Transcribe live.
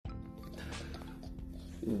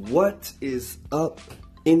What is up,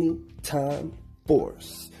 Anytime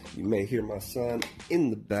Force? You may hear my son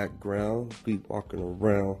in the background. We walking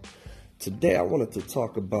around. Today I wanted to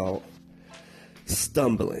talk about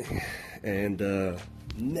stumbling and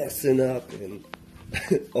messing up and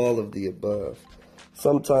all of the above.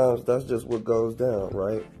 Sometimes that's just what goes down,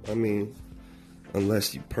 right? I mean,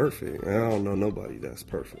 unless you're perfect. I don't know nobody that's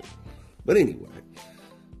perfect. But anyway,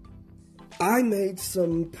 I made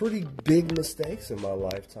some pretty big mistakes in my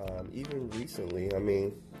lifetime, even recently. I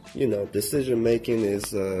mean, you know, decision making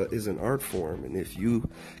is an art form, and if you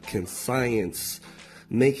can science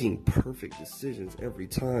making perfect decisions every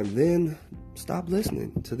time, then stop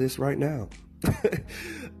listening to this right now.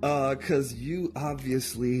 Because you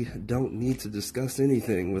obviously don't need to discuss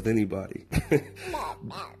anything with anybody.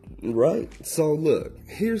 Right? So look,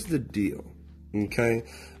 here's the deal, okay?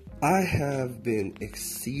 I have been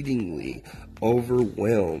exceedingly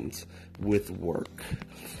overwhelmed with work.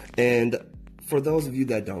 And for those of you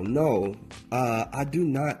that don't know, I do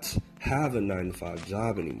not have a 9-to-5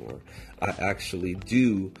 job anymore. I actually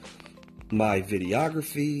do my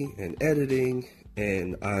videography and editing,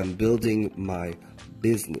 and I'm building my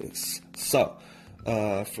business. So,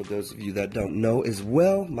 for those of you that don't know as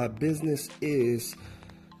well, my business is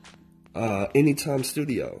Anytime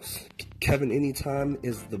Studios. Kevin Anytime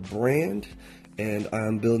is the brand, and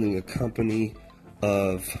I'm building a company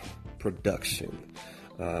of production,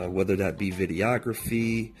 whether that be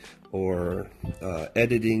videography or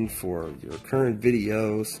editing for your current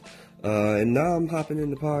videos. And now I'm hopping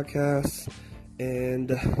into podcasts,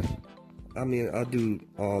 and I mean, I do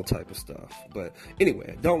all type of stuff. But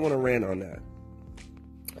anyway, I don't want to rant on that.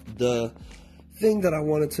 The thing that I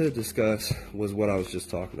wanted to discuss was what I was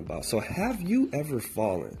just talking about. So have you ever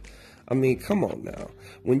fallen? I mean, come on now.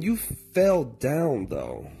 When you fell down,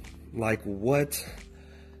 though, like, what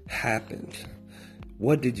happened?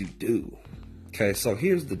 What did you do? Okay, so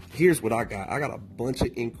here's what I got. I got a bunch of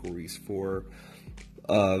inquiries for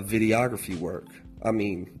videography work. I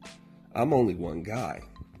mean, I'm only one guy,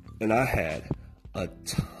 and I had a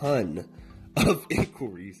ton of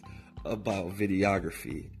inquiries about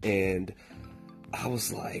videography, and I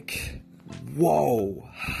was like, whoa,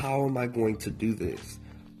 how am I going to do this?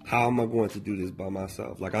 How am I going to do this by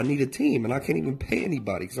myself? Like, I need a team, and I can't even pay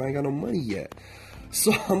anybody because I ain't got no money yet.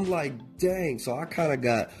 So I'm like, dang. So I kind of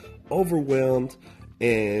got overwhelmed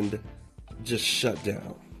and just shut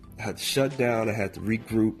down. I had to shut down. I had to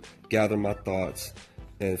regroup, gather my thoughts,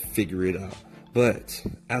 and figure it out. But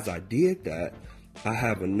as I did that, I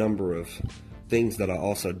have a number of things that I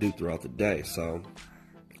also do throughout the day. So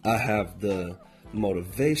I have the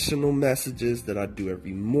motivational messages that I do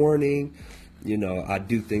every morning. You know, I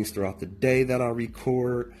do things throughout the day that I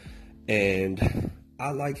record, and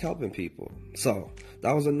I like helping people. So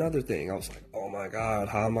that was another thing. I was like, oh my God,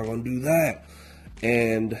 how am I going to do that?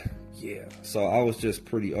 And yeah, so I was just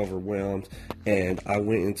pretty overwhelmed, and I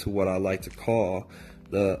went into what I like to call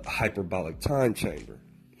the hyperbolic time chamber.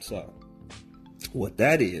 So what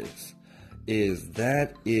that is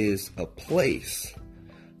that is a place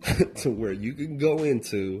to where you can go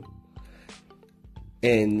into,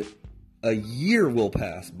 and a year will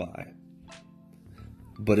pass by,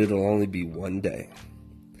 but it'll only be one day.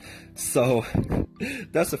 So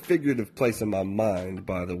that's a figurative place in my mind,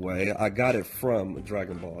 by the way. I got it from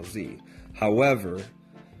Dragon Ball Z. However,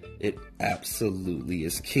 it absolutely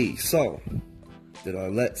is key. So, did I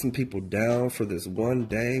let some people down for this one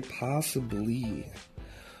day? Possibly.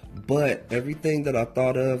 But everything that I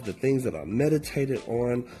thought of, the things that I meditated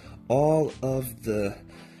on, all of the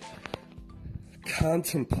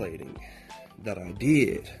contemplating that I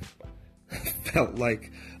did felt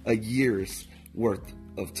like a year's worth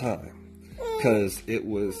of time, because it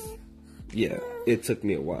took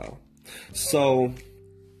me a while. So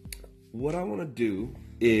what I want to do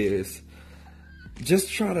is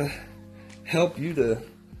just try to help you to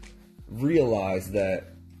realize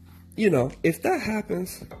that, you know, if that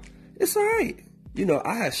happens, it's all right. You know,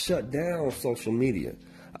 I had shut down social media.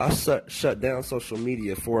 I shut down social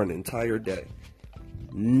media for an entire day.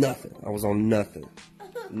 Nothing. I was on nothing.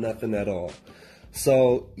 Nothing at all.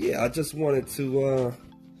 So, yeah, I just wanted to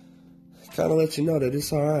kind of let you know that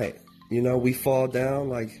it's all right. You know, we fall down,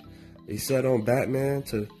 like they said on Batman,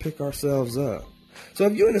 to pick ourselves up. So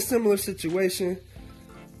if you're in a similar situation,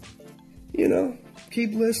 you know,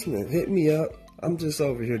 keep listening. Hit me up. I'm just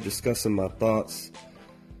over here discussing my thoughts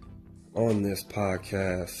on this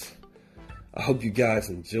podcast. I hope you guys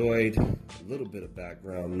enjoyed a little bit of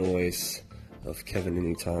background noise of Kevin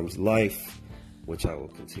Anytime's life, which I will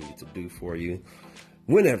continue to do for you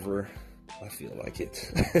whenever I feel like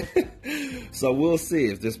it. So we'll see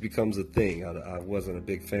if this becomes a thing. I wasn't a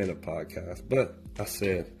big fan of podcasts, but I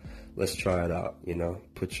said, let's try it out.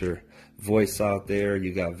 Put your voice out there.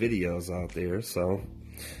 You got videos out there. So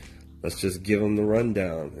let's just give them the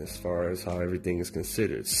rundown as far as how everything is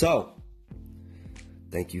considered. So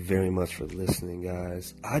thank you very much for listening,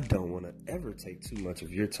 guys. I don't want to ever take too much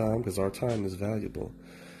of your time because our time is valuable.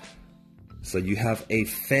 So you have a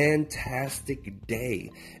fantastic day.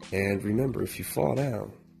 And remember, if you fall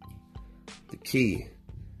down, the key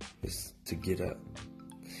is to get up.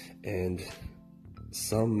 And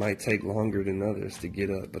some might take longer than others to get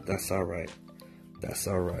up, but that's all right. That's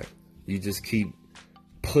all right. You just keep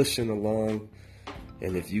pushing along.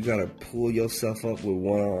 And if you got to pull yourself up with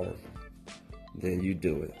one arm, then you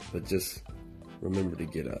do it. But just remember to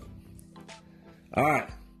get up. All right.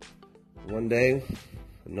 One day,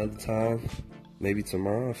 another time, maybe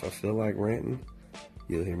tomorrow, if I feel like ranting,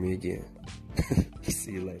 you'll hear me again.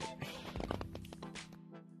 See you later.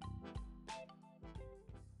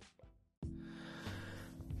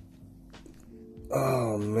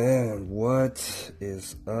 Oh man, what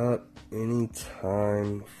is up,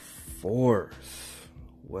 Anytime Force?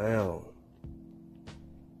 Well,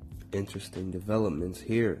 interesting developments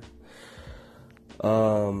here.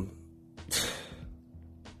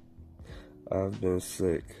 I've been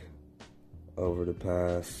sick over the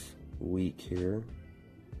past week here,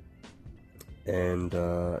 and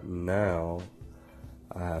now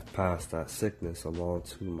I have passed that sickness along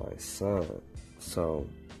to my son. So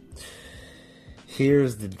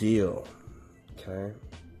here's the deal, okay?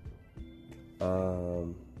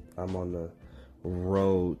 I'm on the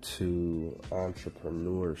road to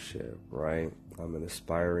entrepreneurship, right? I'm an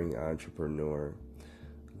aspiring entrepreneur.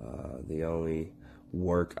 The only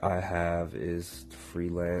work I have is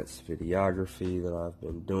freelance videography that I've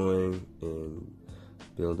been doing in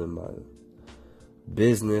building my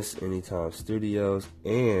business, Anytime Studios,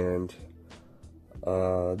 and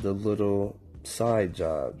the little side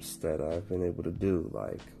jobs that I've been able to do,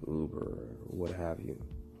 like Uber or what have you.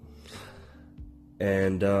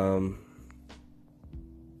 And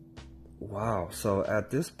wow, so at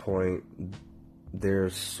this point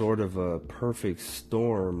there's sort of a perfect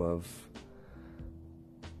storm of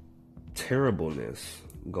terribleness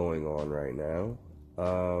going on right now,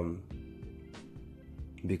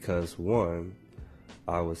 because one,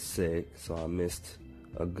 I was sick, so I missed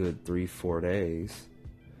a good 3-4 days.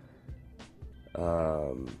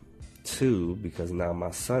 Two, because now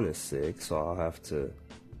my son is sick, so I'll have to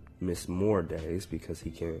miss more days because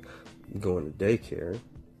he can't go into daycare.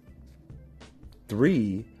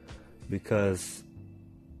 3, because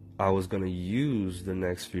I was going to use the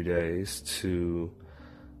next few days to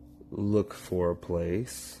look for a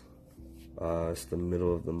place. It's the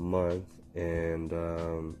middle of the month, and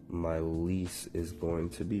my lease is going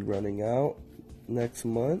to be running out next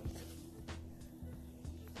month.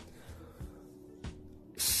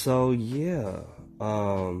 So yeah,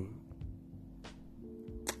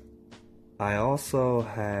 I also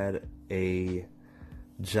had a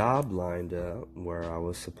job lined up where I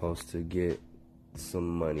was supposed to get some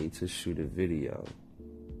money to shoot a video.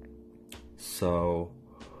 So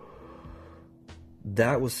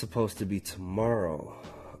that was supposed to be tomorrow.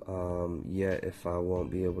 Yet if I won't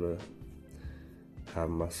be able to have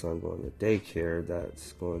my son going to daycare,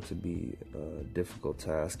 that's going to be a difficult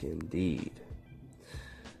task indeed.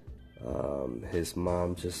 His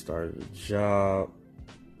mom just started a job,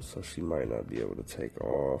 so she might not be able to take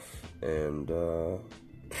off. And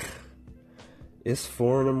it's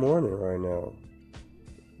 4 a.m. right now.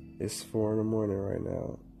 It's 4 a.m. right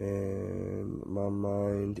now. And my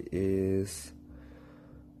mind is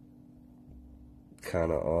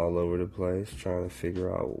kind of all over the place, trying to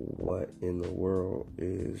figure out what in the world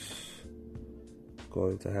is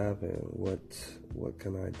going to happen. What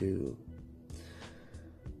can I do?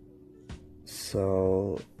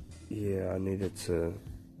 So yeah, I needed to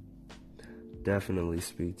definitely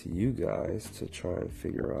speak to you guys to try and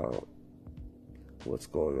figure out what's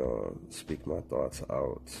going on, speak my thoughts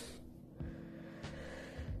out.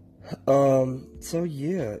 So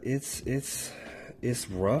yeah, it's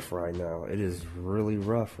rough right now. It is really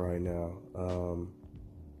rough right now.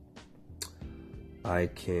 I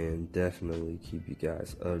can definitely keep you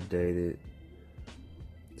guys updated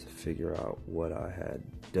to figure out what I had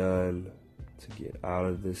done to get out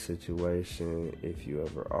of this situation. If you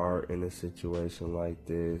ever are in a situation like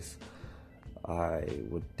this, I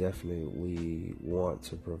would definitely want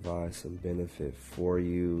to provide some benefit for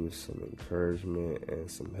you, some encouragement,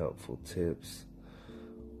 and some helpful tips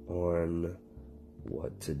on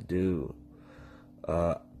what to do.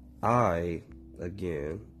 I,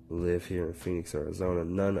 again, live here in Phoenix, Arizona.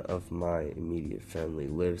 None of my immediate family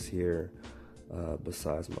lives here,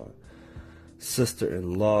 besides my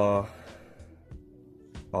sister-in-law.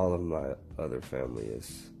 All of my other family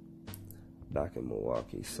is back in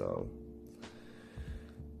Milwaukee, so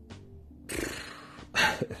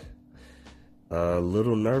a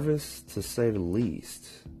little nervous to say the least,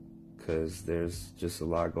 because there's just a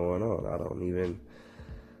lot going on. I don't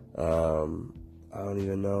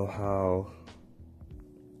even know how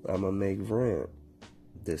I'm gonna make rent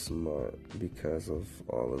this month because of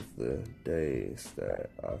all of the days that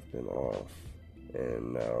I've been off,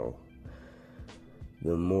 and now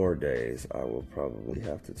the more days I will probably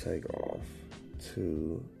have to take off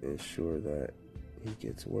to ensure that he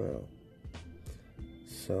gets well.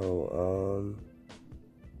 So,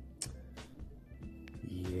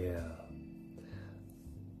 yeah,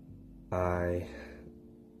 I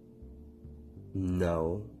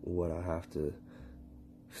know what I have to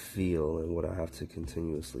feel and what I have to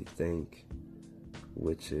continuously think,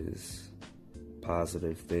 which is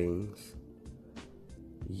positive things.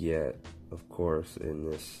 Yet, of course, in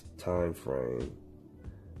this time frame,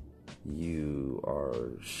 you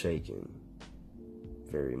are shaken,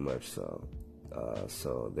 very much so.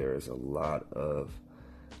 So there's a lot of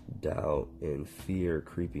doubt and fear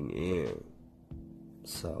creeping in.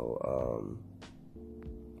 So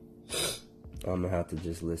I'm gonna have to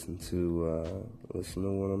just listen to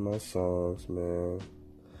one of my songs, man.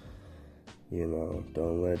 You know,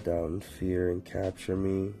 don't let doubt and fear capture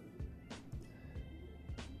me.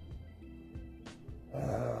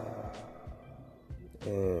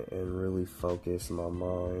 And really focus my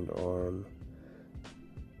mind on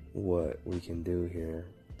what we can do here,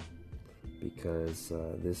 because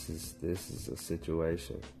this is a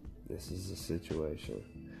situation. This is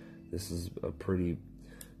a pretty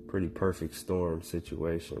perfect storm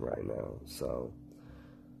situation right now. So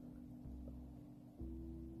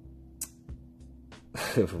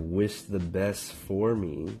wish the best for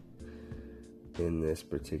me in this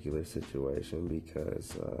particular situation,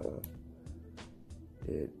 because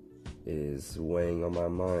it is weighing on my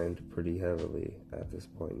mind pretty heavily at this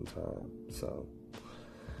point in time. So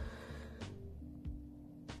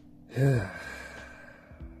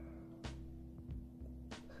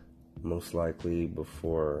most likely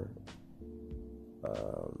before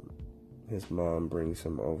his mom brings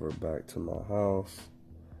him over back to my house,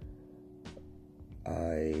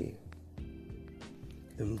 I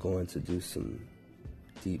am going to do some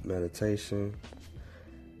deep meditation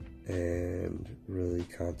and really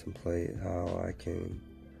contemplate how I can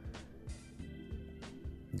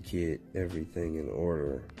get everything in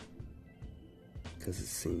order, because it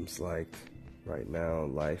seems like right now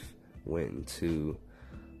life went into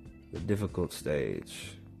the difficult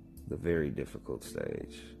stage, the very difficult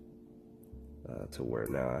stage, to where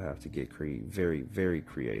now I have to get very, very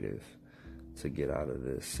creative to get out of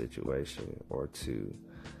this situation, or to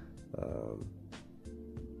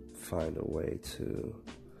find a way to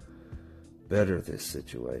better this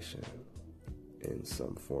situation in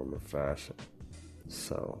some form or fashion.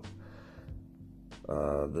 So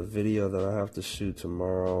the video that I have to shoot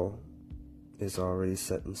tomorrow is already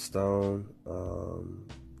set in stone.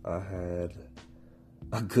 I had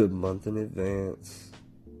a good month in advance,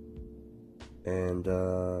 and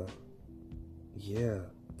yeah,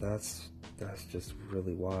 that's just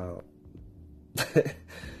really wild.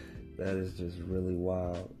 That is just really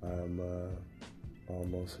wild. I'm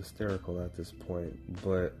almost hysterical at this point,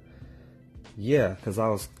 but yeah, because I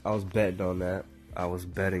was betting on that. I was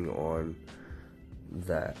betting on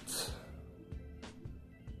that.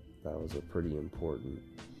 That was a pretty important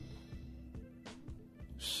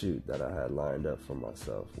shoot that I had lined up for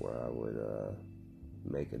myself, where I would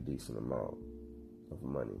make a decent amount of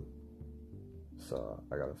money. So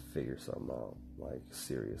I gotta figure something out, like,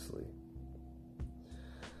 seriously.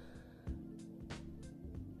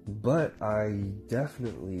 But I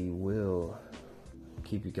definitely will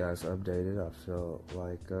keep you guys updated. I feel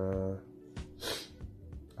like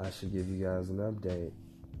I should give you guys an update,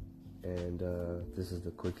 and this is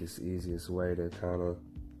the quickest, easiest way to kind of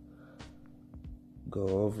go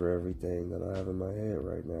over everything that I have in my head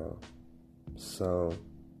right now. So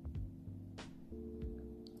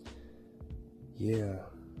yeah,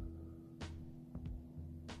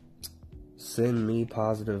 send me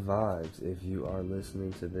positive vibes if you are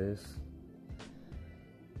listening to this.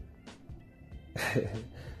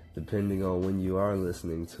 Depending on when you are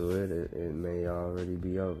listening to it, it may already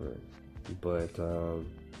be over. But I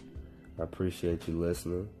appreciate you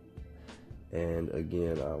listening. And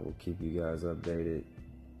again, I will keep you guys updated.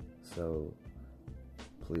 So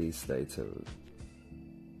please stay tuned.